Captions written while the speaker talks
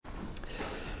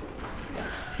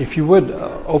If you would,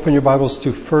 open your Bibles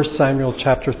to 1 Samuel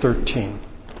chapter 13.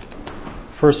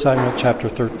 1 Samuel chapter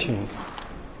 13.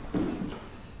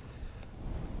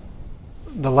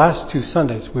 The last two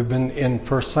Sundays we've been in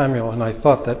 1 Samuel, and I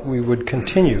thought that we would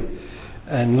continue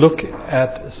and look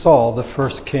at Saul, the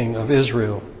first king of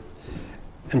Israel,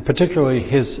 and particularly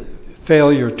his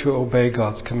failure to obey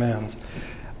God's commands.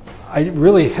 I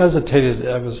really hesitated.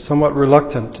 I was somewhat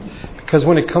reluctant because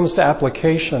when it comes to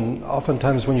application,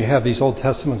 oftentimes when you have these Old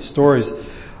Testament stories,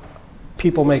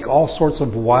 people make all sorts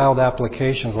of wild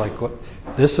applications like,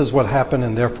 this is what happened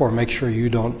and therefore make sure you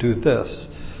don't do this.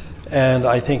 And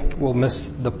I think we'll miss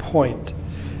the point.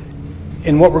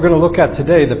 In what we're going to look at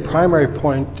today, the primary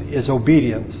point is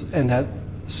obedience, and that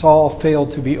Saul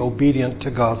failed to be obedient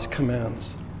to God's commands.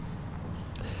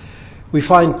 We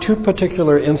find two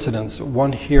particular incidents,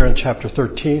 one here in chapter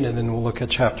 13, and then we'll look at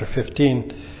chapter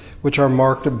 15, which are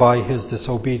marked by his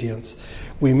disobedience.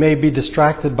 We may be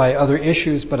distracted by other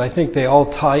issues, but I think they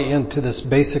all tie into this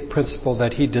basic principle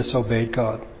that he disobeyed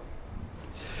God.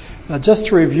 Now, just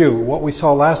to review what we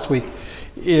saw last week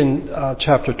in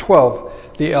chapter 12,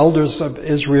 the elders of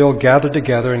Israel gathered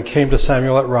together and came to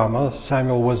Samuel at Ramah.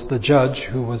 Samuel was the judge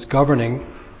who was governing,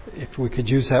 if we could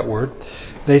use that word.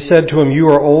 They said to him, "You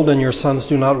are old and your sons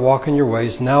do not walk in your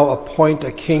ways. Now appoint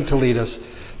a king to lead us,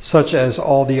 such as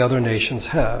all the other nations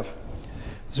have."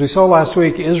 As we saw last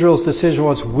week, Israel's decision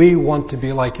was, we want to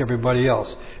be like everybody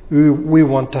else. We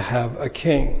want to have a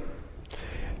king.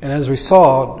 And as we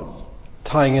saw,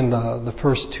 tying in the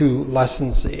first two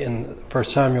lessons in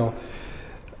 1 Samuel,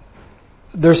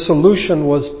 their solution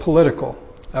was political.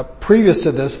 Previous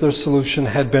to this, their solution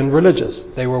had been religious.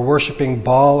 They were worshiping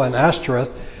Baal and Ashtoreth,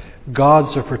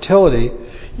 gods of fertility.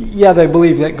 Yeah, they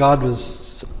believed that God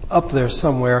was up there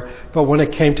somewhere, but when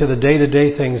it came to the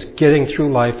day-to-day things, getting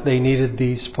through life, they needed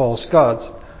these false gods.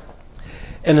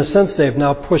 In a sense, they have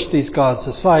now pushed these gods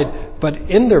aside, but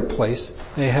in their place,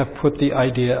 they have put the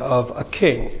idea of a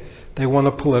king. They want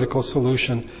a political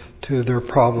solution to their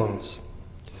problems.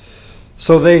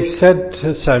 So they said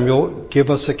to Samuel, "Give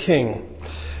us a king."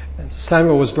 And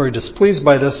Samuel was very displeased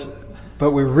by this,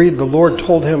 but we read, the Lord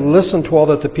told him, "Listen to all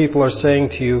that the people are saying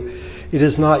to you. It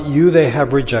is not you they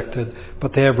have rejected,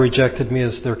 but they have rejected me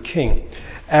as their king.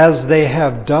 As they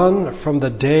have done from the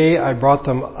day I brought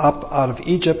them up out of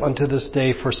Egypt unto this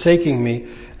day, forsaking me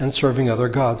and serving other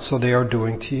gods, so they are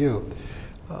doing to you."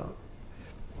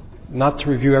 Not to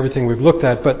review everything we've looked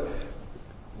at, but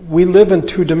we live in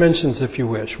two dimensions, if you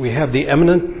wish. We have the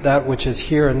immanent, that which is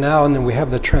here and now, and then we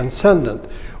have the transcendent.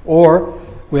 Or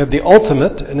we have the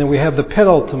ultimate, and then we have the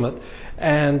penultimate.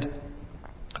 And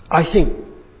I think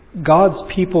God's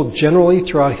people generally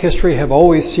throughout history have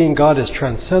always seen God as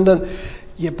transcendent.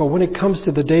 Yeah, but when it comes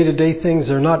to the day-to-day things,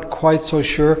 they're not quite so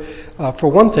sure. For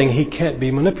one thing, he can't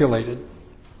be manipulated.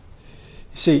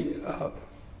 You see,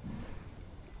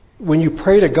 when you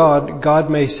pray to God, God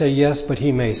may say yes, but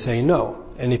he may say no.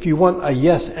 And if you want a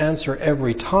yes answer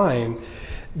every time,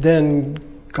 then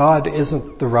God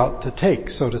isn't the route to take,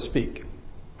 so to speak.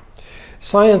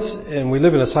 Science, and we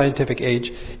live in a scientific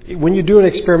age, when you do an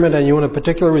experiment and you want a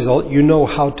particular result, you know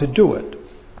how to do it.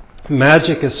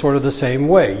 Magic is sort of the same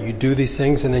way. You do these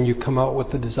things and then you come out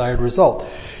with the desired result.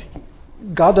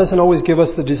 God doesn't always give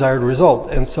us the desired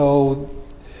result. And so,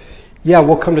 yeah,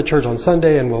 we'll come to church on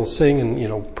Sunday and we'll sing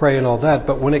and, pray and all that.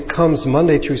 But when it comes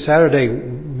Monday through Saturday,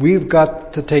 we've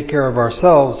got to take care of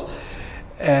ourselves.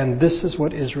 And this is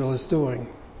what Israel is doing.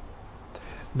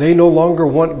 They no longer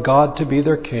want God to be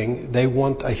their king. They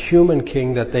want a human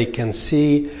king that they can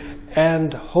see.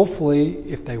 And hopefully,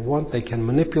 if they want, they can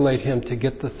manipulate him to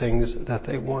get the things that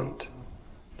they want.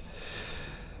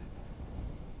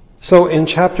 So in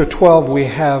chapter 12, we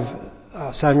have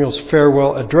Samuel's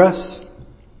farewell address.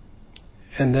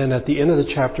 And then at the end of the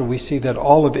chapter, we see that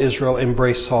all of Israel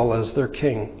embraced Saul as their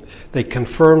king. They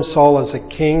confirmed Saul as a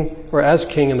king, or as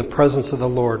king in the presence of the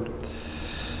Lord.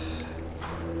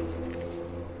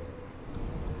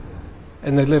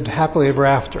 And they lived happily ever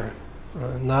after.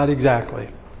 Not exactly.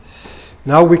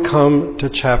 Now we come to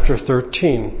chapter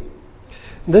 13.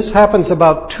 This happens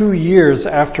about 2 years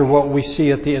after what we see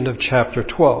at the end of chapter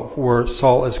 12, where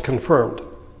Saul is confirmed.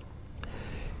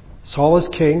 Saul is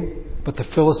king, but the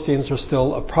Philistines are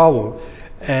still a problem.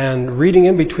 And reading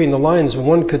in between the lines,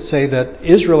 one could say that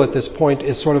Israel at this point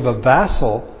is sort of a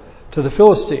vassal to the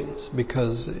Philistines,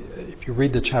 because if you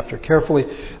read the chapter carefully,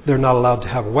 they're not allowed to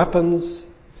have weapons.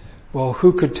 Well,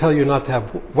 who could tell you not to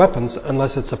have weapons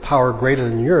unless it's a power greater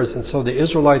than yours? And so the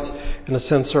Israelites, in a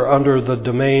sense, are under the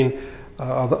dominion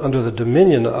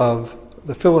of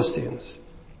the Philistines.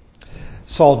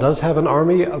 Saul does have an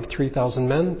army of 3,000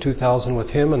 men, 2,000 with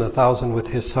him and 1,000 with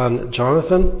his son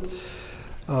Jonathan.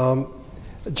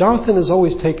 Jonathan is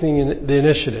always taking the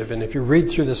initiative, and if you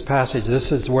read through this passage,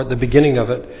 this is where the beginning of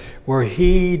it, where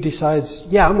he decides,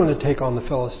 I'm going to take on the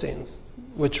Philistines,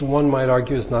 which one might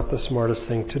argue is not the smartest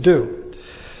thing to do.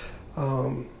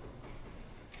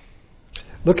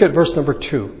 Look at verse number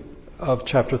 2 of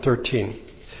chapter 13.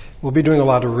 We'll be doing a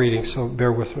lot of reading, so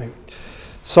bear with me.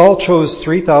 Saul chose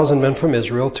 3,000 men from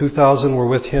Israel. 2,000 were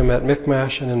with him at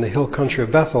Michmash and in the hill country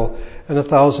of Bethel, and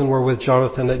 1,000 were with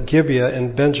Jonathan at Gibeah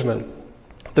and Benjamin.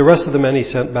 The rest of the men he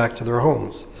sent back to their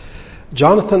homes.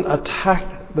 Jonathan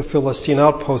attacked the Philistine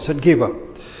outposts at Gibeah,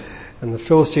 and the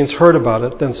Philistines heard about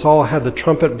it. Then Saul had the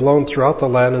trumpet blown throughout the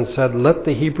land and said, "Let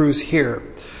the Hebrews hear."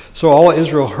 So all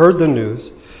Israel heard the news.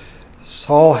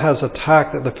 Saul has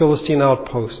attacked the Philistine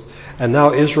outpost, and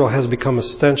now Israel has become a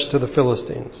stench to the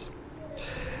Philistines.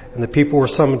 And the people were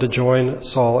summoned to join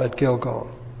Saul at Gilgal.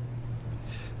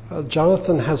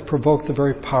 Jonathan has provoked a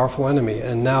very powerful enemy,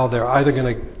 and now they're either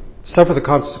going to suffer the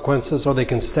consequences or they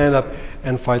can stand up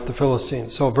and fight the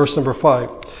Philistines. So verse number 5.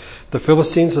 The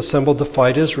Philistines assembled to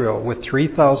fight Israel with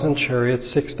 3,000 chariots,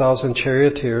 6,000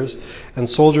 charioteers, and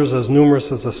soldiers as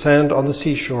numerous as the sand on the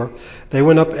seashore. They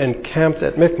went up and camped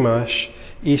at Michmash,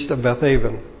 east of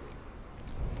Beth-aven.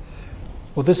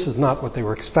 Well, this is not what they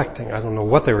were expecting. I don't know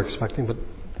what they were expecting, but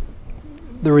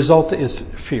the result is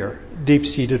fear,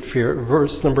 deep-seated fear.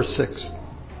 Verse number 6.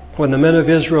 When the men of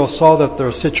Israel saw that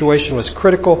their situation was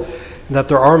critical and that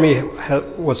their army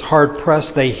was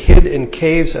hard-pressed, they hid in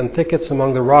caves and thickets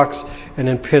among the rocks and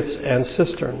in pits and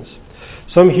cisterns.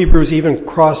 Some Hebrews even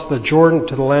crossed the Jordan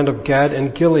to the land of Gad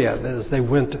and Gilead as they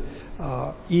went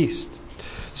east.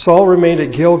 Saul remained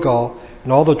at Gilgal,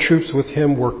 and all the troops with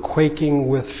him were quaking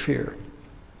with fear.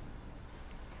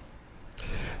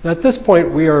 Now, at this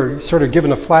point, we are sort of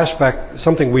given a flashback,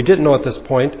 something we didn't know at this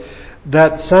point,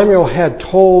 that Samuel had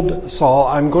told Saul,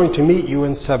 "I'm going to meet you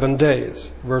in 7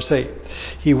 days." Verse 8.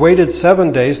 He waited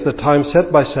 7 days, the time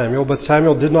set by Samuel, but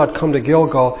Samuel did not come to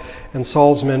Gilgal, and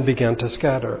Saul's men began to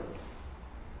scatter.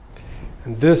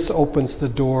 And this opens the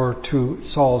door to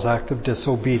Saul's act of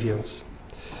disobedience.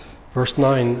 Verse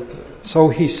 9. So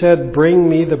he said, "Bring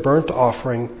me the burnt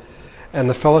offering and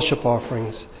the fellowship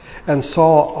offerings." And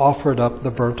Saul offered up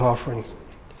the burnt offerings.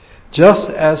 Just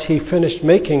as he finished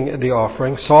making the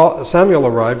offering, Samuel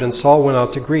arrived, and Saul went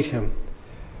out to greet him.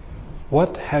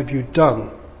 "What have you done?"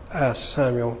 asked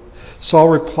Samuel. Saul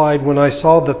replied, "When I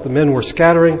saw that the men were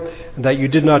scattering, and that you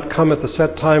did not come at the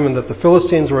set time, and that the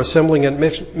Philistines were assembling at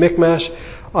Michmash,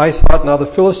 I thought, now the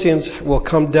Philistines will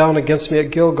come down against me at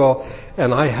Gilgal,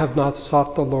 and I have not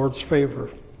sought the Lord's favor.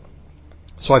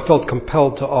 So I felt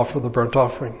compelled to offer the burnt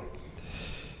offering."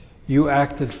 "You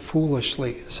acted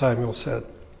foolishly," Samuel said.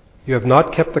 "You have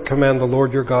not kept the command the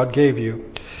Lord your God gave you.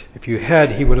 If you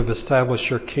had, he would have established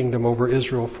your kingdom over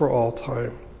Israel for all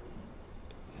time."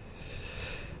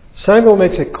 Samuel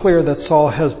makes it clear that Saul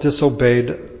has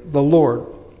disobeyed the Lord.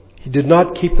 He did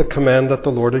not keep the command that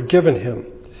the Lord had given him.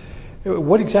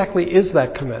 What exactly is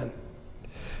that command?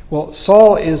 Well,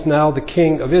 Saul is now the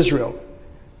king of Israel,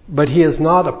 but he is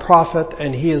not a prophet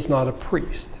and he is not a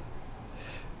priest.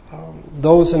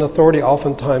 Those in authority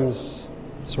oftentimes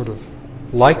sort of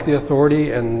like the authority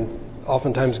and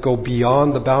oftentimes go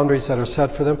beyond the boundaries that are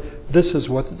set for them. This is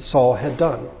what Saul had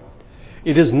done.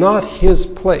 It is not his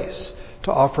place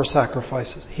to offer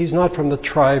sacrifices. He's not from the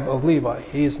tribe of Levi.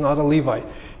 He is not a Levite.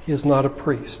 He is not a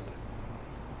priest.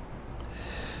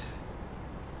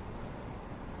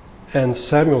 And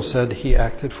Samuel said he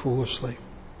acted foolishly.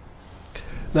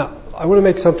 Now, I want to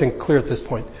make something clear at this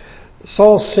point.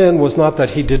 Saul's sin was not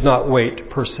that he did not wait,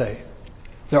 per se.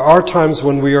 There are times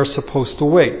when we are supposed to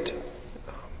wait.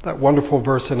 That wonderful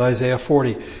verse in Isaiah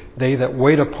 40, "They that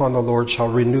wait upon the Lord shall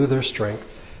renew their strength.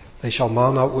 They shall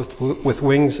mount out with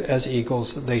wings as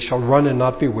eagles. They shall run and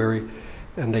not be weary,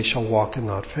 and they shall walk and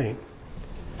not faint."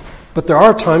 But there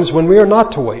are times when we are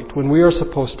not to wait, when we are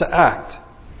supposed to act.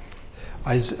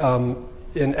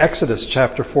 In Exodus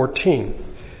chapter 14,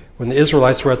 when the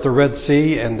Israelites were at the Red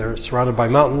Sea and they're surrounded by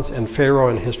mountains and Pharaoh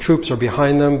and his troops are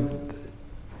behind them,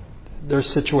 their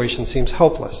situation seems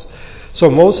helpless. So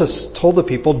Moses told the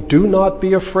people, "Do not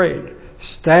be afraid.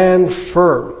 Stand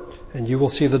firm, and you will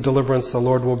see the deliverance the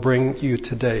Lord will bring you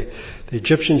today. The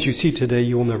Egyptians you see today,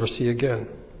 you will never see again.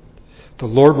 The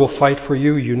Lord will fight for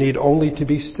you. You need only to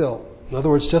be still." In other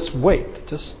words, just wait.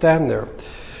 Just stand there.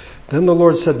 Then the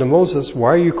Lord said to Moses,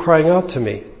 "Why are you crying out to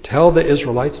me? Tell the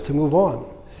Israelites to move on."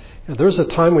 Now, there's a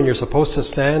time when you're supposed to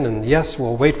stand, and yes,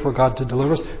 we'll wait for God to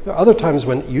deliver us. There are other times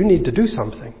when you need to do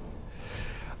something.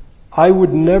 I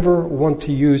would never want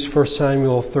to use 1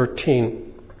 Samuel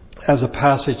 13 as a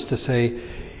passage to say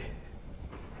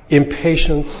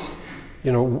impatience,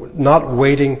 not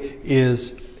waiting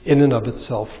is in and of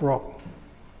itself wrong.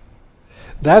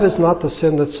 That is not the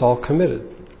sin that Saul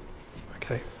committed.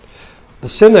 Okay. The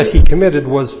sin that he committed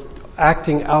was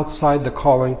acting outside the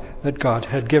calling that God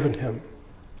had given him.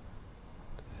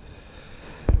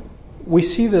 We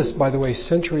see this, by the way,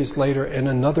 centuries later in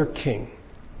another king,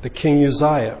 the King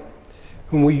Uzziah,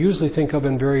 whom we usually think of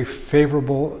in very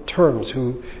favorable terms,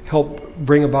 who helped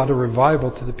bring about a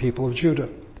revival to the people of Judah.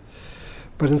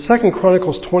 But in 2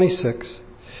 Chronicles 26,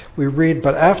 we read,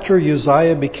 "But after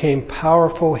Uzziah became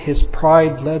powerful, his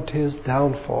pride led to his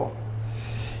downfall.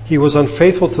 He was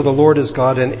unfaithful to the Lord his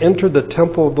God and entered the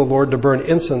temple of the Lord to burn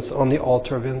incense on the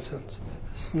altar of incense."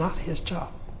 This is not his job.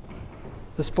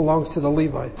 This belongs to the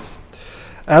Levites.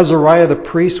 Azariah the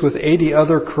priest with 80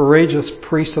 other courageous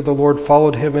priests of the Lord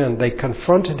followed him in. They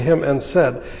confronted him and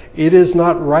said, "It is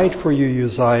not right for you,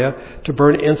 Uzziah, to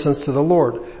burn incense to the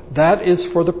Lord. That is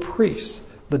for the priests,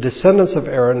 the descendants of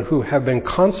Aaron, who have been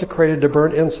consecrated to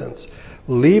burn incense.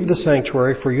 Leave the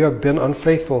sanctuary, for you have been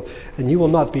unfaithful, and you will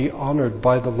not be honored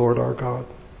by the Lord our God."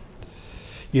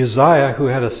 Uzziah, who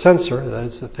had a censer, that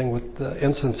is the thing with the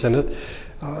incense in it,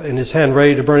 in his hand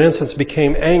ready to burn incense,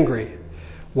 became angry.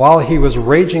 While he was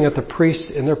raging at the priests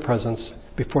in their presence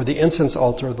before the incense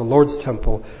altar of the Lord's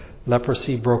temple,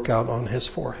 leprosy broke out on his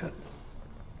forehead.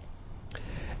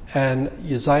 And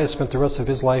Uzziah spent the rest of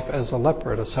his life as a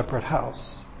leper at a separate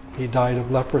house. He died of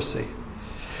leprosy.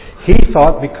 He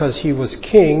thought because he was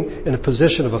king in a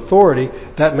position of authority,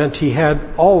 that meant he had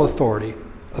all authority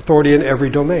in every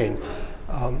domain.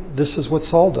 This is what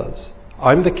Saul does.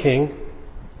 I'm the king.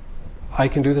 I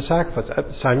can do the sacrifice.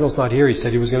 Samuel's not here. He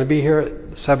said he was going to be here.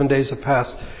 7 days have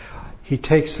passed. He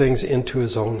takes things into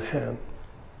his own hands.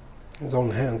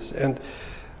 And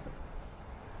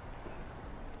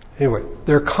anyway,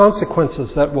 there are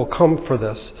consequences that will come for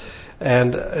this.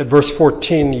 And at verse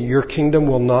 14, "Your kingdom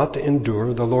will not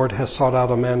endure. The Lord has sought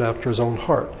out a man after his own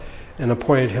heart and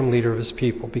appointed him leader of his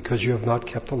people, because you have not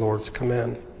kept the Lord's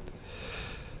command."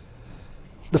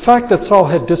 The fact that Saul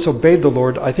had disobeyed the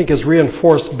Lord, I think, is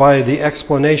reinforced by the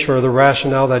explanation or the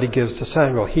rationale that he gives to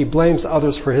Samuel. He blames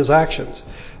others for his actions.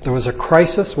 There was a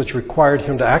crisis which required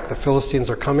him to act. The Philistines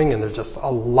are coming, and there's just a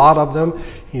lot of them.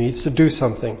 He needs to do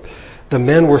something. The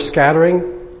men were scattering.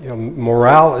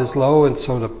 Morale is low, and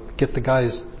so to get the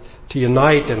guys to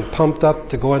unite and pumped up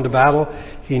to go into battle,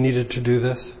 he needed to do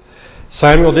this.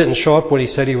 Samuel didn't show up when he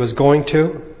said he was going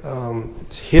to.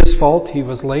 It's his fault. He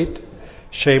was late.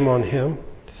 Shame on him.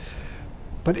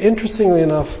 But interestingly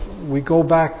enough, we go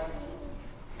back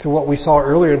to what we saw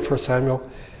earlier in 1 Samuel.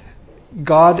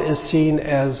 God is seen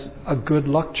as a good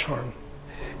luck charm.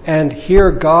 And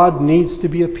here God needs to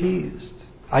be appeased.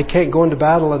 I can't go into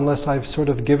battle unless I've sort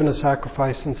of given a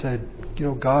sacrifice and said,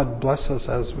 God bless us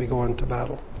as we go into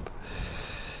battle.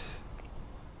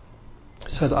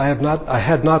 He said, I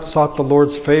had not sought the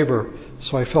Lord's favor,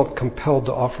 so I felt compelled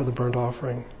to offer the burnt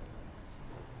offering.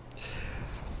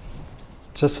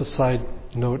 Just a side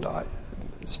note,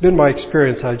 it's been my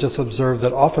experience, I've just observed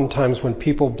that oftentimes when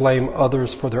people blame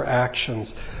others for their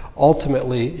actions,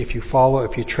 ultimately, if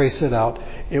you trace it out,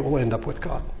 it will end up with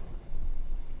God.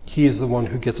 He is the one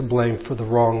who gets blamed for the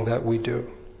wrong that we do.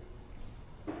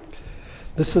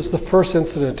 This is the first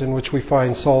incident in which we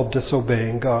find Saul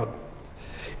disobeying God.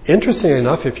 Interestingly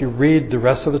enough, if you read the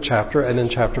rest of the chapter, and in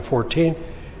chapter 14,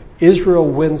 Israel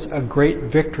wins a great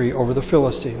victory over the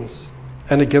Philistines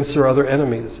and against their other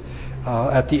enemies.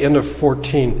 At the end of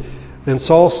 14, then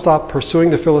Saul stopped pursuing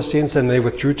the Philistines and they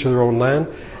withdrew to their own land.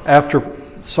 After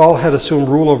Saul had assumed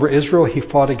rule over Israel, he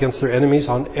fought against their enemies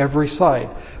on every side.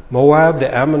 Moab,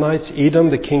 the Ammonites,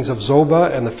 Edom, the kings of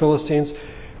Zobah, and the Philistines.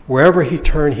 Wherever he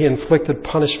turned, he inflicted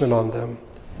punishment on them.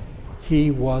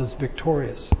 He was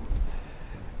victorious.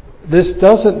 This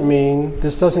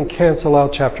doesn't cancel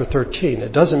out chapter 13.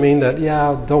 It doesn't mean that,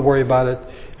 don't worry about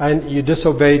it. You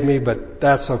disobeyed me, but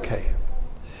that's okay.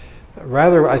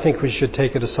 Rather, I think we should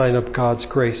take it as a sign of God's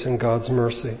grace and God's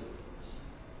mercy.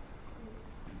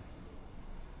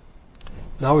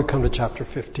 Now we come to chapter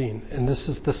 15, and this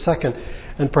is the second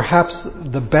and perhaps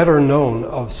the better known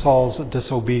of Saul's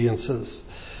disobediences.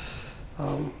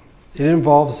 It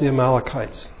involves the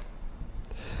Amalekites.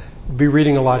 I'll be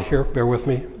reading a lot here, bear with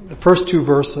me. The first two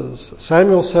verses,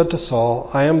 Samuel said to Saul,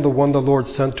 I am the one the Lord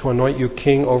sent to anoint you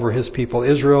king over his people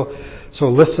Israel, so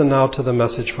listen now to the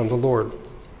message from the Lord.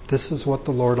 This is what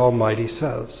the Lord Almighty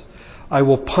says. I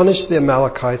will punish the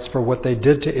Amalekites for what they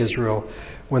did to Israel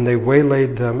when they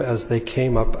waylaid them as they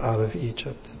came up out of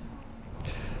Egypt.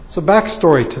 So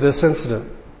backstory to this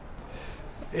incident.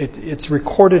 It's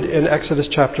recorded in Exodus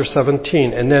chapter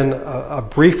 17, and then a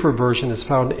briefer version is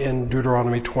found in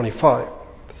Deuteronomy 25.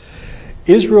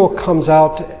 Israel comes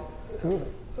out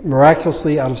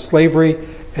miraculously out of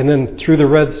slavery, and then through the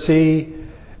Red Sea.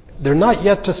 They're not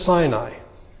yet to Sinai.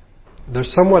 They're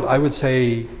somewhat, I would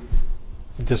say,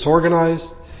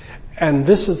 disorganized. And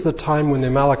this is the time when the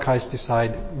Amalekites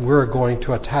decide, we're going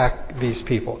to attack these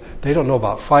people. They don't know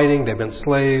about fighting. They've been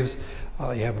slaves.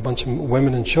 You have a bunch of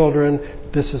women and children.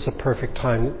 This is a perfect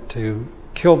time to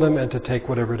kill them and to take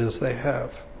whatever it is they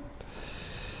have.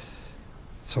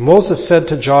 So Moses said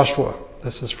to Joshua,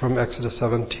 this is from Exodus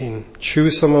 17,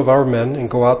 choose some of our men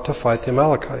and go out to fight the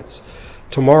Amalekites.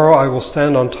 Tomorrow I will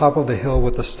stand on top of the hill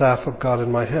with the staff of God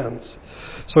in my hands.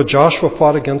 So Joshua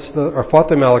fought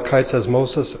the Amalekites as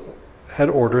Moses had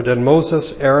ordered, and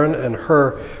Moses, Aaron, and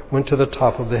Hur went to the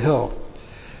top of the hill.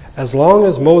 As long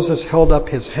as Moses held up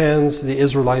his hands, the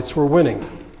Israelites were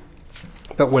winning.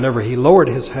 But whenever he lowered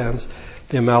his hands,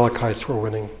 the Amalekites were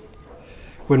winning.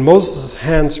 When Moses'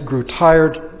 hands grew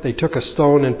tired, they took a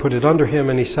stone and put it under him,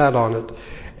 and he sat on it.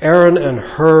 Aaron and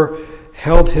Hur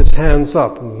held his hands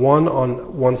up, one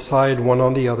on one side, one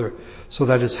on the other, so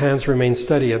that his hands remained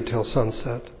steady until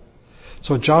sunset.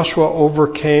 So Joshua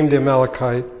overcame the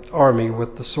Amalekite army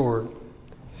with the sword.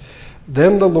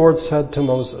 Then the Lord said to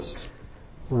Moses,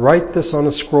 write this on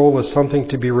a scroll as something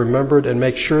to be remembered, and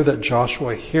make sure that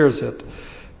Joshua hears it,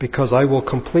 because I will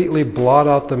completely blot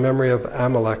out the memory of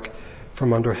Amalek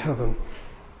from under heaven.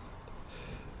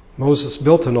 Moses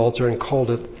built an altar and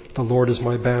called it, the Lord is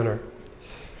my banner.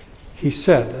 He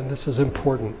said, and this is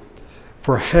important,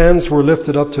 for hands were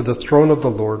lifted up to the throne of the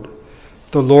Lord.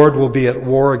 The Lord will be at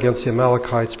war against the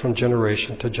Amalekites from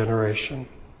generation to generation.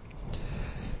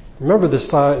 Remember this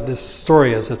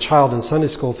story as a child in Sunday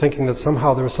school, thinking that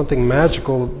somehow there was something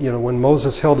magical. When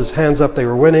Moses held his hands up, they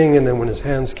were winning, and then when his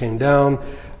hands came down,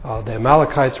 the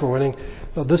Amalekites were winning.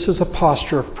 No, this is a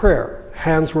posture of prayer.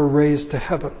 Hands were raised to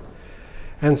heaven.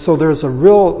 And so there's a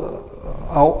real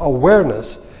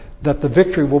awareness that the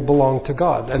victory will belong to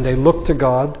God. And they look to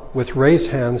God with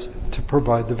raised hands to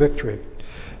provide the victory.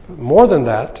 More than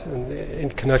that,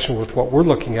 in connection with what we're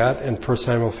looking at in 1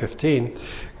 Samuel 15,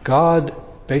 God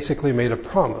basically made a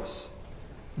promise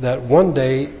that one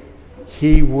day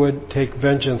he would take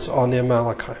vengeance on the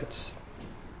Amalekites.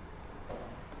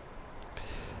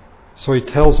 So he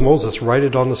tells Moses, write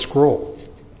it on the scroll.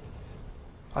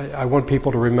 I want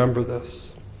people to remember this.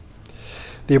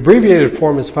 The abbreviated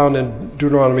form is found in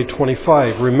Deuteronomy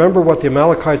 25. Remember what the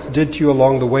Amalekites did to you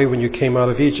along the way when you came out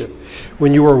of Egypt.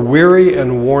 When you were weary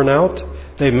and worn out,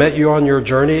 they met you on your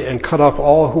journey and cut off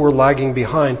all who were lagging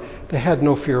behind. They had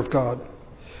no fear of God.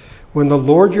 When the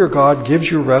Lord your God gives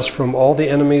you rest from all the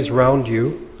enemies around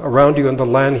you in the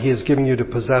land he is giving you to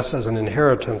possess as an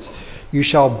inheritance, you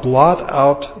shall blot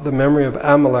out the memory of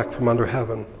Amalek from under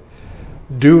heaven.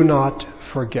 Do not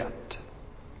forget.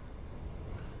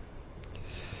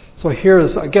 So here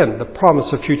is, again, the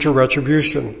promise of future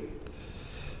retribution.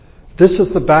 This is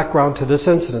the background to this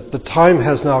incident. The time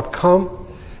has now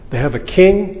come. They have a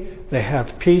king. They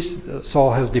have peace.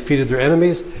 Saul has defeated their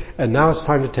enemies. And now it's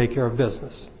time to take care of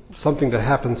business. Something that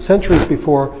happened centuries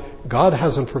before. God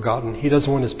hasn't forgotten. He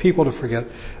doesn't want his people to forget.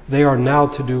 They are now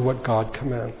to do what God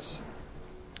commands.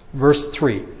 Verse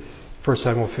 3, 1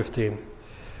 Samuel 15.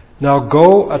 Now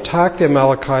go attack the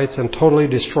Amalekites and totally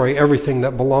destroy everything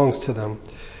that belongs to them.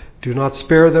 Do not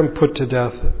spare them, put to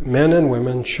death men and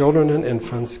women, children and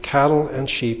infants, cattle and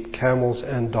sheep, camels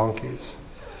and donkeys.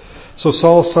 So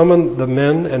Saul summoned the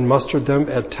men and mustered them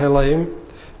at Telaim,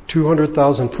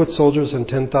 200,000 foot soldiers and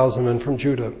 10,000 men from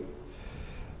Judah.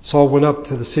 Saul went up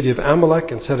to the city of Amalek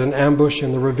and set an ambush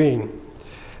in the ravine.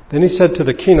 Then he said to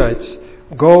the Kenites,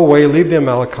 go away, leave the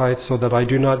Amalekites, so that I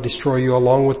do not destroy you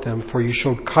along with them, for you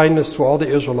showed kindness to all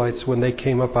the Israelites when they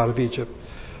came up out of Egypt.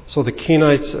 So the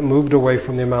Kenites moved away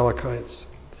from the Amalekites.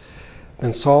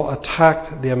 Then Saul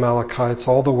attacked the Amalekites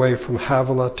all the way from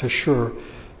Havilah to Shur,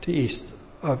 to east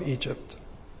of Egypt.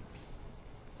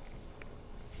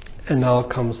 And now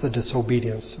comes the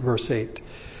disobedience. Verse 8.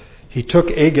 He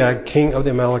took Agag, king of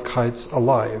the Amalekites,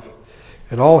 alive,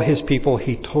 and all his people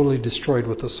he totally destroyed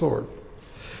with the sword.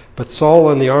 But Saul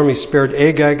and the army spared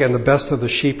Agag and the best of the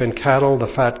sheep and cattle, the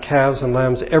fat calves and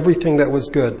lambs, everything that was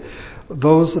good.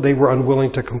 Those they were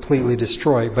unwilling to completely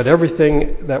destroy, but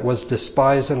everything that was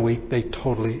despised and weak, they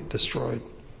totally destroyed.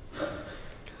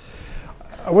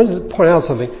 I wanted to point out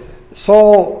something.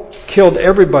 Saul killed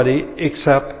everybody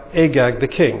except Agag the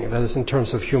king, that is in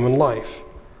terms of human life.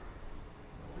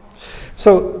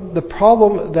 So the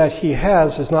problem that he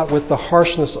has is not with the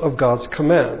harshness of God's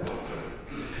command.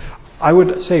 I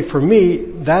would say for me,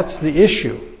 that's the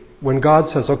issue. when God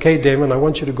says, okay, Damon, I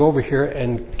want you to go over here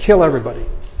and kill everybody.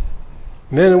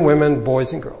 Men and women,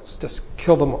 boys and girls. Just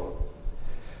kill them all.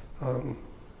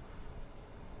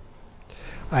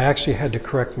 I actually had to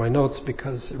correct my notes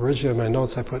because originally in my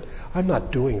notes I put, I'm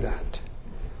not doing that.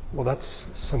 Well, that's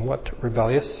somewhat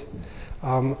rebellious.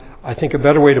 I think a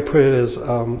better way to put it is,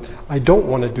 I don't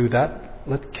want to do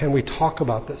that. Can we talk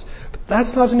about this? But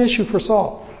that's not an issue for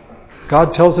Saul.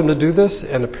 God tells him to do this,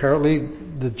 and apparently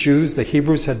the Jews, the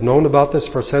Hebrews, had known about this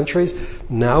for centuries.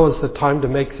 Now is the time to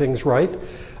make things right.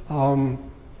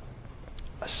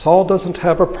 Saul doesn't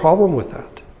have a problem with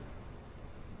that.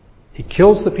 He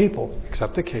kills the people,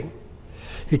 except the king.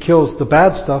 He kills the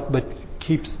bad stuff, but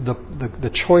keeps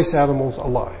the choice animals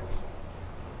alive.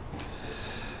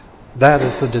 That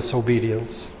is the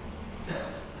disobedience.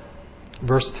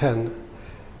 Verse 10.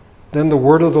 Then the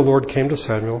word of the Lord came to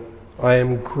Samuel. I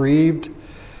am grieved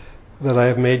that I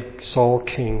have made Saul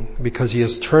king, because he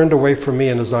has turned away from me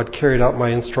and has not carried out my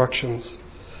instructions.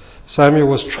 Samuel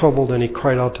was troubled, and he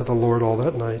cried out to the Lord all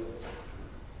that night.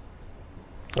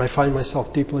 I find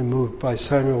myself deeply moved by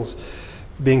Samuel's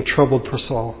being troubled for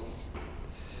Saul.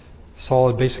 Saul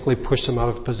had basically pushed him out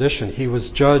of position. He was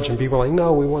judge, and people were like,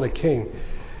 no, we want a king.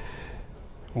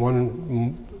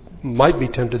 One might be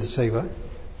tempted to say, well,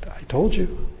 I told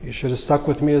you, you should have stuck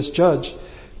with me as judge.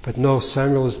 But no,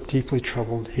 Samuel is deeply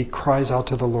troubled. He cries out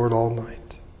to the Lord all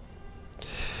night.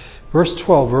 Verse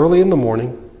 12, early in the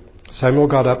morning, Samuel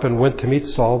got up and went to meet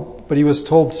Saul, but he was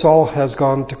told Saul has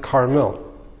gone to Carmel.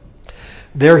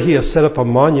 There he has set up a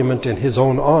monument in his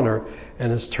own honor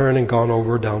and has turned and gone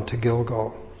over down to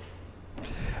Gilgal.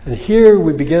 And here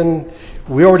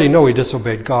we already know he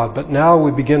disobeyed God, but now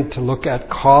we begin to look at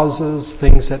causes,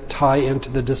 things that tie into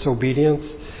the disobedience.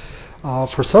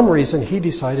 For some reason, he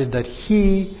decided that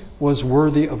he was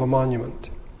worthy of a monument.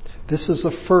 This is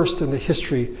the first in the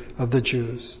history of the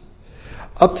Jews.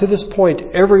 Up to this point,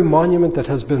 every monument that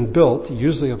has been built,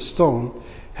 usually of stone,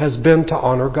 has been to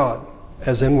honor God.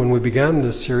 As in when we began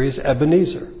this series,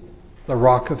 Ebenezer, the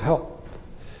rock of help.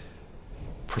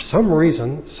 For some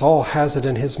reason, Saul has it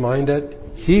in his mind that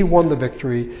he won the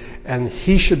victory and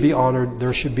he should be honored.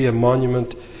 There should be a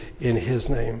monument in his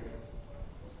name.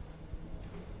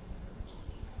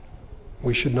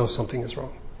 We should know something is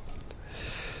wrong.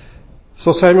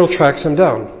 So Samuel tracks him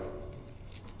down.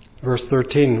 Verse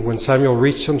 13, when Samuel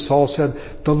reached him, Saul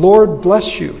said, "The Lord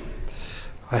bless you.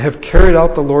 I have carried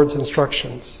out the Lord's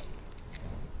instructions."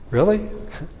 Really?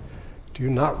 Do you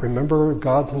not remember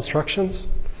God's instructions?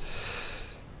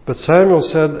 But Samuel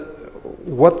said,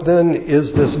 "What then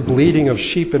is this bleating of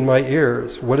sheep in my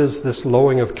ears? What is this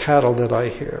lowing of cattle that I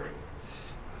hear?"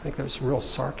 I think there's real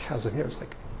sarcasm here. It's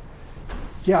like,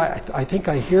 yeah, I think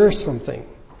I hear something.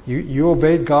 You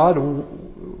obeyed God.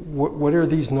 What are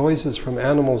these noises from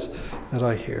animals that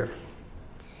I hear?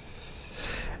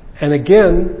 And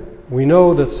again, we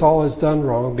know that Saul has done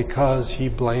wrong because he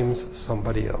blames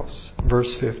somebody else.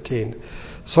 Verse 15.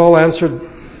 Saul answered,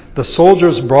 "The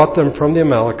soldiers brought them from the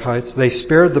Amalekites. They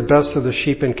spared the best of the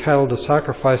sheep and cattle to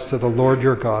sacrifice to the Lord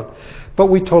your God, but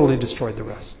we totally destroyed the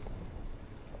rest."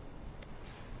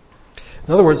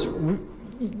 In other words,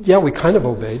 yeah, we kind of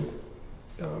obeyed.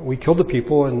 We killed the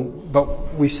people,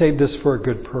 but we saved this for a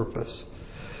good purpose.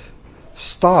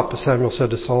 "Stop," Samuel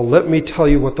said to Saul. "Let me tell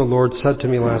you what the Lord said to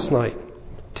me last night."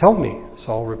 "Tell me,"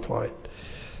 Saul replied.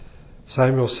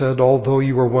 Samuel said, "Although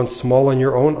you were once small in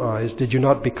your own eyes, did you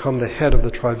not become the head of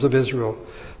the tribes of Israel?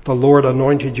 The Lord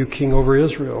anointed you king over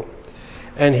Israel.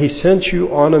 And he sent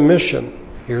you on a mission,"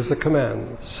 here's the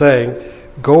command, saying,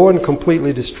 "Go and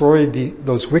completely destroy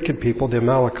those wicked people, the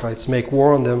Amalekites. Make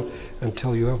war on them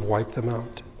until you have wiped them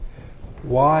out."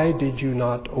 Why did you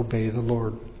not obey the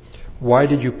Lord? Why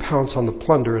did you pounce on the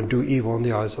plunder and do evil in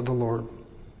the eyes of the Lord?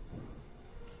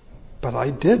 "But I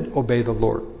did obey the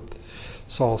Lord,"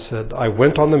 Saul said. "I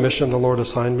went on the mission the Lord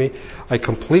assigned me. I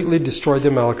completely destroyed the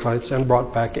Amalekites and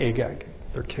brought back Agag,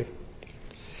 their king."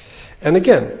 And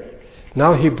again,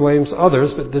 now he blames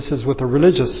others, but this is with a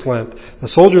religious slant. "The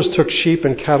soldiers took sheep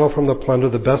and cattle from the plunder,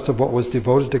 the best of what was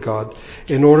devoted to God,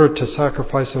 in order to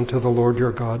sacrifice them to the Lord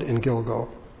your God in Gilgal."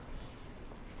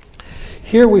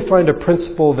 Here we find a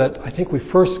principle that I think we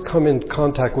first come in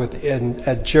contact with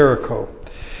at Jericho.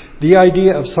 The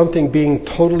idea of something being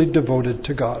totally devoted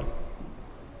to God.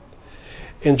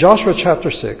 In Joshua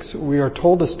chapter 6, we are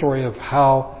told the story of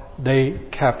how they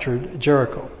captured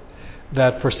Jericho.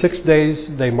 That for 6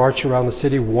 days they march around the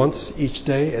city once each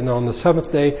day, and on the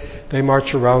 7th day they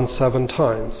march around 7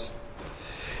 times.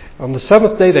 On the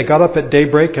 7th day they got up at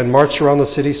daybreak and marched around the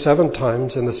city 7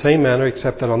 times in the same manner,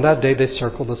 except that on that day they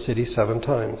circled the city 7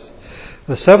 times.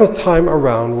 The 7th time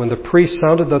around, when the priest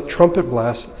sounded the trumpet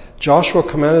blast, Joshua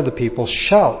commanded the people,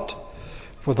 "Shout,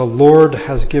 for the Lord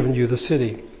has given you the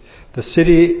city. The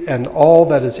city and all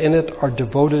that is in it are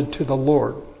devoted to the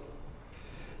Lord."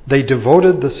 They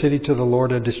devoted the city to the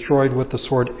Lord and destroyed with the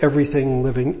sword every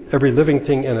living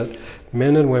thing in it,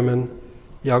 men and women,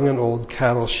 young and old,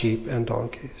 cattle, sheep, and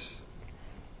donkeys.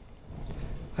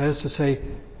 That is to say,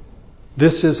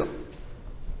 this is,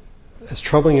 as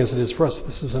troubling as it is for us,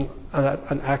 this is an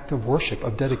act of worship,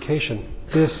 of dedication.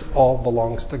 This all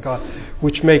belongs to God,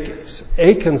 which makes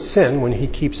Achan sin when he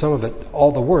keeps some of it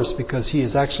all the worse, because he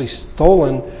has actually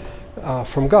stolen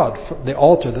from God, from the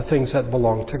altar, the things that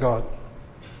belong to God.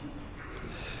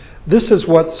 This is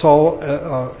what Saul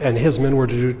and his men were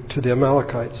to do to the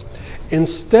Amalekites.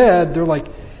 Instead, they're like,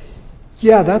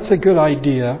 yeah, that's a good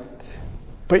idea,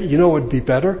 but you know what would be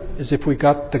better? Is if we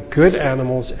got the good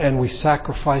animals and we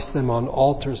sacrificed them on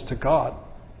altars to God.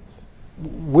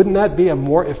 Wouldn't that be a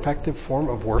more effective form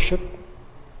of worship?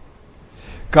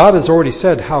 God has already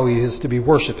said how he is to be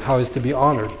worshipped, how he is to be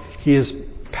honored. He's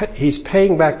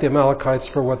paying back the Amalekites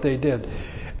for what they did.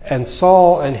 And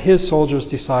Saul and his soldiers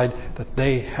decide that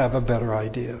they have a better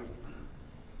idea.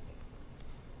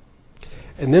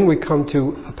 And then we come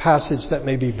to a passage that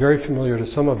may be very familiar to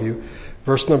some of you,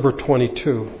 verse number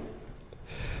 22.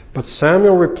 But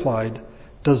Samuel replied,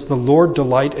 "Does the Lord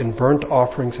delight in burnt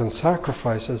offerings and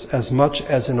sacrifices as much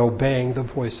as in obeying the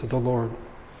voice of the Lord?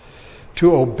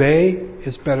 To obey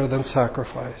is better than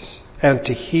sacrifice, and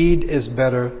to heed is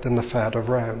better than the fat of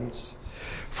rams.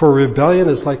 For rebellion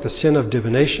is like the sin of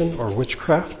divination or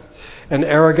witchcraft, and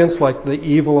arrogance like the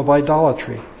evil of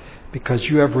idolatry. Because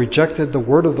you have rejected the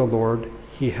word of the Lord,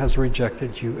 he has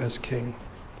rejected you as king."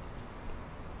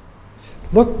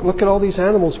 Look at all these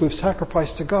animals we've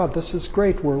sacrificed to God. This is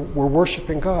great. We're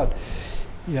worshiping God.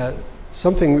 Yeah,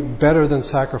 something better than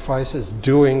sacrifice is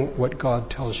doing what God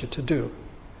tells you to do,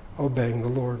 obeying the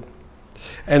Lord.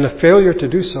 And a failure to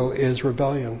do so is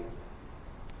rebellion.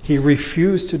 He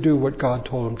refused to do what God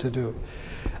told him to do.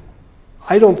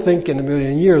 I don't think in a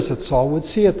million years that Saul would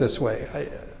see it this way.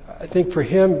 I think for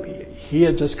him, he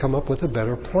had just come up with a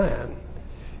better plan.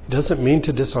 He doesn't mean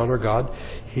to dishonor God.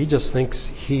 He just thinks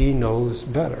he knows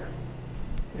better.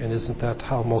 And isn't that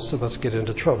how most of us get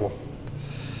into trouble?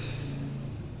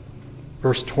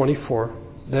 Verse 24,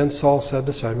 Then Saul said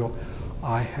to Samuel,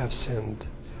 "I have sinned.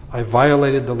 I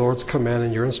violated the Lord's command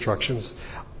and your instructions.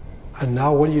 And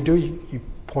now what do? You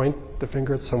point the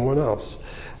finger at someone else.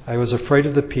 I was afraid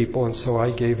of the people, and so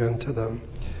I gave in to them."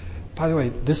 By the way,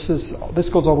 this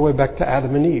goes all the way back to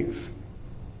Adam and Eve.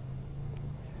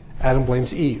 Adam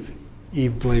blames Eve.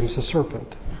 Eve blames the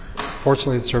serpent.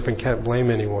 Fortunately, the serpent can't blame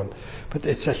anyone. But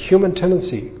it's a human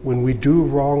tendency. When we do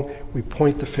wrong, we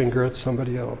point the finger at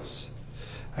somebody else.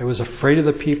 I was afraid of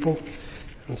the people,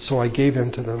 and so I gave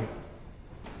in to them.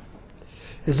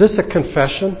 Is this a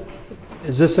confession?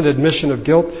 Is this an admission of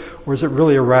guilt? Or is it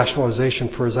really a rationalization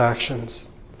for his actions?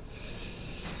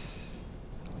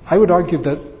 I would argue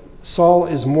that Saul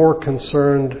is more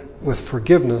concerned with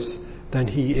forgiveness than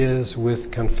he is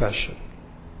with confession.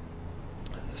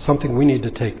 Something we need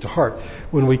to take to heart.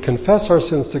 When we confess our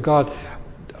sins to God,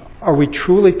 are we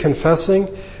truly confessing,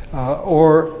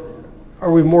 or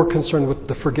are we more concerned with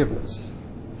the forgiveness?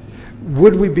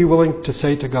 Would we be willing to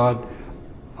say to God,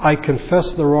 "I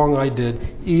confess the wrong I did,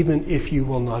 even if you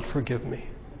will not forgive me.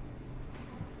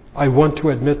 I want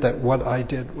to admit that what I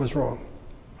did was wrong."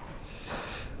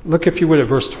 Look, if you would, at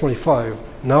verse 25.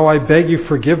 "Now I beg you,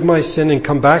 forgive my sin and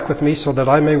come back with me so that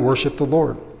I may worship the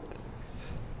Lord."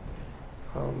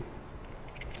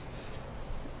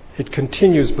 It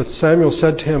continues, "But Samuel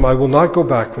said to him, I will not go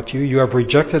back with you. You have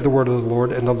rejected the word of the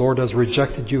Lord, and the Lord has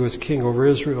rejected you as king over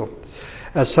Israel."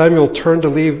 As Samuel turned to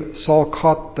leave, Saul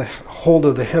caught the hold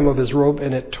of the hem of his robe,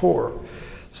 and it tore.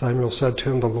 Samuel said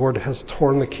to him, "The Lord has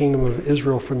torn the kingdom of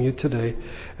Israel from you today,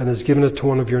 and has given it to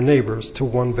one of your neighbors, to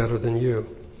one better than you.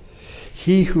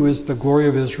 He who is the glory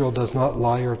of Israel does not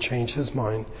lie or change his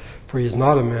mind, for he is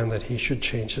not a man that he should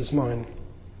change his mind."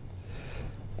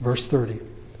 Verse 30.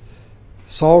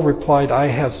 Saul replied, "I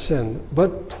have sinned,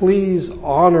 but please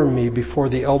honor me before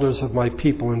the elders of my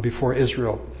people and before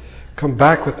Israel. Come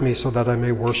back with me so that I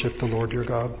may worship the Lord your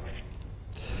God."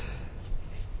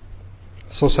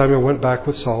 So Samuel went back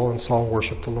with Saul, and Saul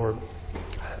worshipped the Lord.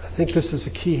 I think this is the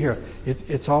key here.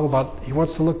 It's all about, he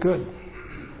wants to look good.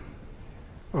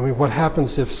 I mean, what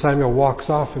happens if Samuel walks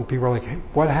off and people are like, "Hey,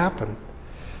 what happened?"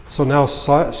 So now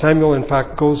Samuel, in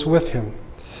fact, goes with him,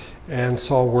 and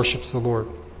Saul worships the Lord.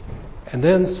 And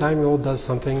then Samuel does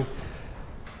something,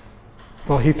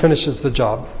 well, he finishes the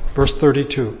job. Verse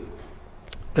 32.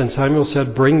 Then Samuel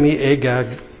said, "Bring me Agag,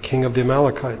 king of the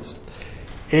Amalekites."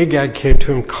 Agag came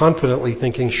to him confidently,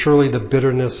 thinking, surely the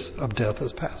bitterness of death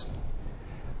has passed.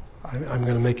 I'm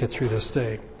going to make it through this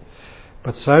day.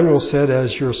 But Samuel said,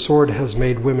 as your sword has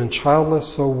made women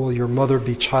childless, so will your mother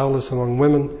be childless among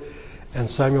women. And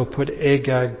Samuel put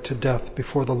Agag to death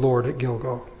before the Lord at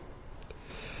Gilgal.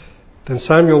 Then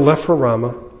Samuel left for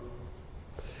Ramah,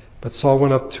 but Saul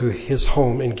went up to his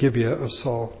home in Gibeah of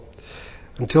Saul.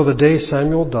 Until the day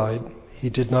Samuel died, he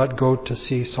did not go to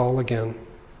see Saul again,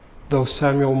 though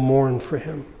Samuel mourned for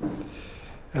him.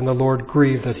 And the Lord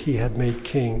grieved that he had made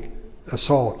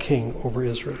Saul king over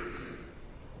Israel.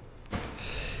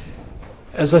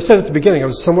 As I said at the beginning, I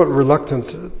was somewhat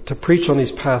reluctant to preach on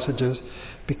these passages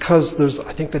because there's,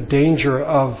 I think, the danger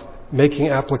of making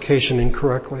application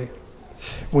incorrectly.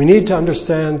 We need to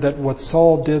understand that what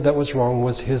Saul did that was wrong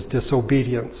was his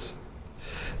disobedience.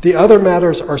 The other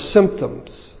matters are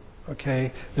symptoms,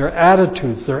 okay? They're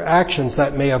attitudes, they're actions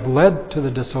that may have led to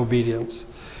the disobedience.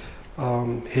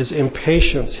 His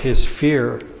impatience, his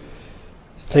fear,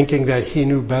 thinking that he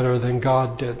knew better than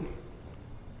God did.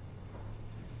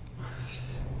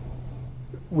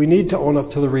 We need to own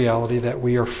up to the reality that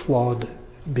we are flawed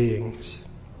beings.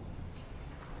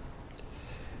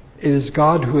 It is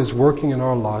God who is working in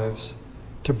our lives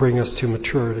to bring us to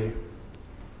maturity.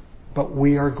 But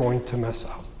we are going to mess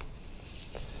up.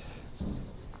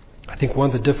 I think one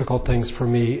of the difficult things for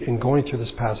me in going through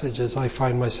this passage is I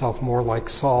find myself more like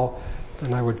Saul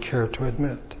than I would care to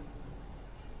admit.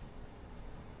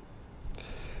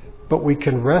 But we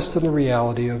can rest in the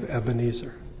reality of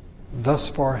Ebenezer. Thus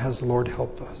far has the Lord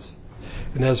helped us.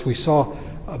 And as we saw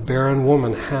a barren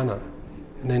woman, Hannah,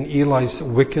 and then Eli's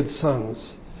wicked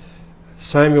sons,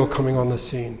 Samuel coming on the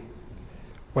scene.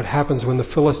 What happens when the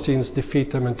Philistines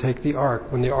defeat them and take the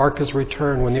ark? When the ark is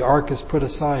returned, when the ark is put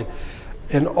aside.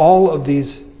 And all of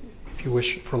these, if you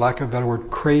wish, for lack of a better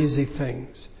word, crazy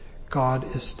things,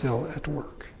 God is still at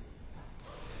work.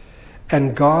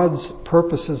 And God's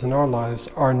purposes in our lives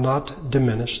are not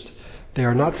diminished. They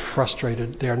are not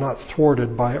frustrated. They are not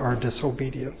thwarted by our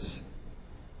disobedience.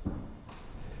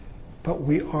 But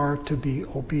we are to be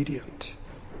obedient.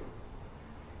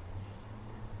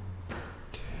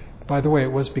 By the way,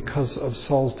 it was because of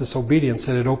Saul's disobedience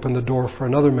that it opened the door for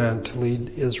another man to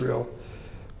lead Israel.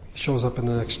 He shows up in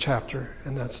the next chapter,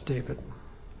 and that's David.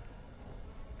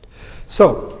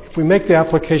 So, if we make the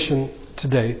application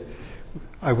today,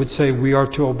 I would say we are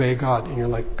to obey God. And you're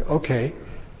like, okay,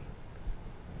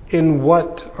 in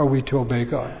what are we to obey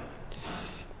God?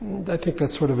 I think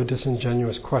that's sort of a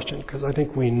disingenuous question, because I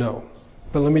think we know.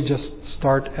 But let me just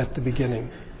start at the beginning.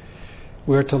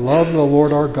 We are to love the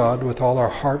Lord our God with all our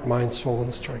heart, mind, soul,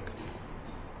 and strength.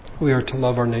 We are to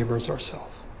love our neighbor as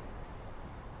ourselves.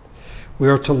 We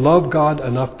are to love God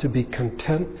enough to be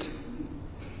content,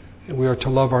 and we are to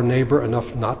love our neighbor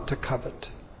enough not to covet.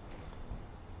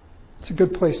 It's a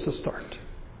good place to start.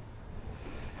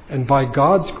 And by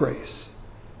God's grace,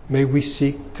 may we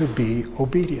seek to be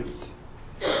obedient.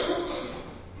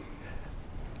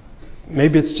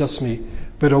 Maybe it's just me,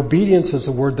 but obedience is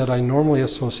a word that I normally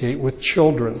associate with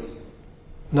children,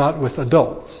 not with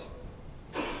adults.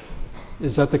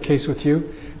 Is that the case with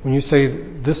you? When you say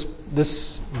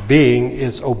this being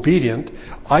is obedient,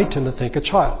 I tend to think a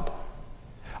child.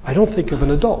 I don't think of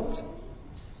an adult.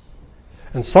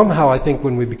 And somehow I think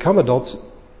when we become adults,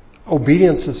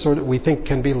 obedience is sort of, we think,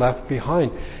 can be left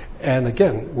behind. And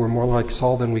again, we're more like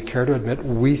Saul than we care to admit.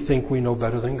 We think we know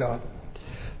better than God.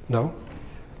 No.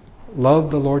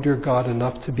 Love the Lord your God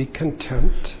enough to be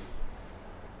content.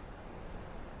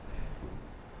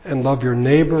 And love your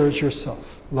neighbor as yourself.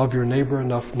 Love your neighbor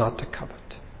enough not to covet.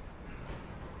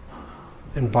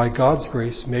 And by God's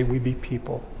grace, may we be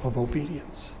people of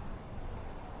obedience.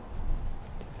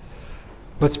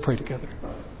 Let's pray together.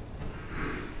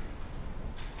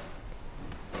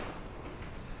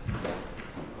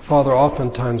 Father,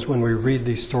 oftentimes when we read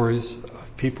these stories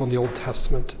of people in the Old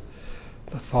Testament,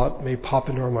 the thought may pop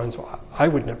into our minds, well, I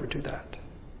would never do that.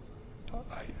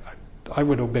 I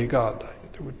would obey God.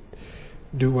 I would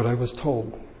do what I was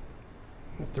told.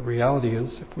 The reality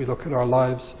is, if we look at our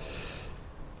lives,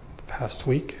 the past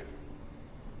week,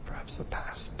 perhaps the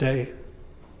past day,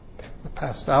 the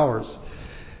past hours,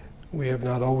 we have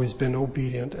not always been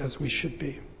obedient as we should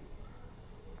be.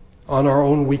 On our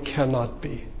own, we cannot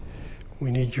be.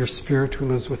 We need your Spirit who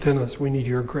lives within us. We need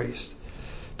your grace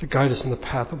to guide us in the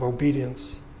path of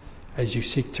obedience as you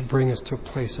seek to bring us to a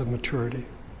place of maturity.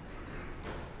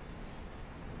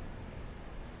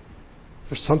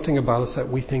 There's something about us that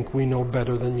we think we know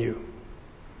better than you.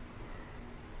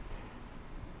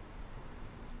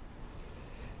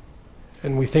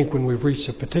 And we think when we've reached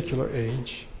a particular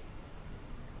age,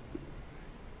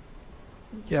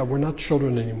 Yeah, we're not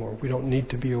children anymore. We don't need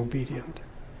to be obedient.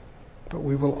 But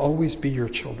we will always be your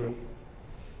children.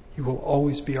 You will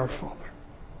always be our Father.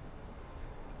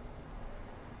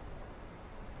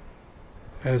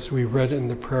 As we read in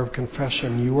the prayer of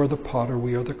confession, you are the potter,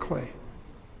 we are the clay.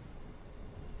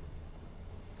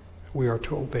 We are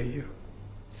to obey you.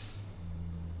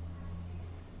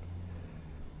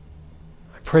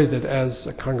 I pray that as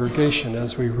a congregation,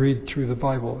 as we read through the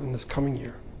Bible in this coming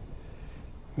year,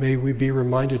 may we be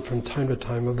reminded from time to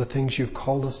time of the things you've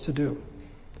called us to do,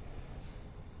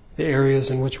 the areas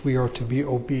in which we are to be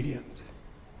obedient,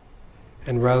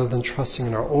 and rather than trusting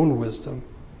in our own wisdom,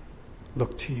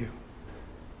 look to you.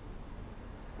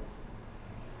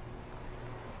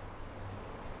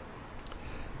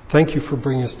 Thank you for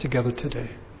bringing us together today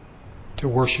to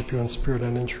worship you in spirit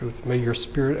and in truth. May your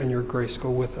spirit and your grace go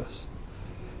with us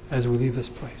as we leave this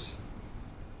place.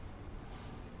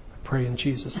 I pray in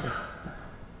Jesus' name.